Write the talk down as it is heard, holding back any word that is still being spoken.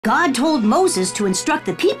God told Moses to instruct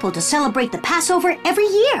the people to celebrate the Passover every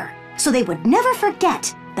year, so they would never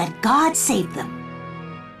forget that God saved them.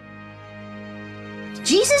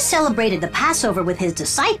 Jesus celebrated the Passover with his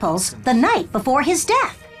disciples the night before his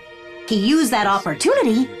death. He used that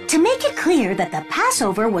opportunity to make it clear that the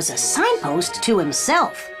Passover was a signpost to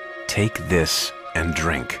himself. Take this and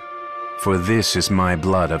drink, for this is my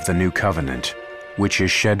blood of the new covenant, which is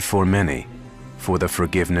shed for many, for the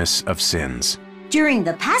forgiveness of sins. During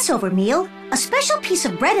the Passover meal, a special piece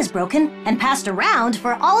of bread is broken and passed around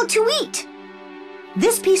for all to eat.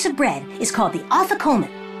 This piece of bread is called the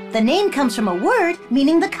Afikomen. The name comes from a word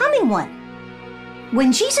meaning the coming one.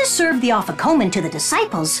 When Jesus served the Afikomen to the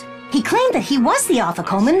disciples, he claimed that he was the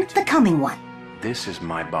Afikomen, the coming one. This is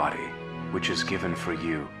my body, which is given for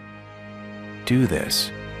you. Do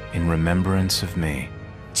this in remembrance of me.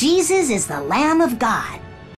 Jesus is the Lamb of God,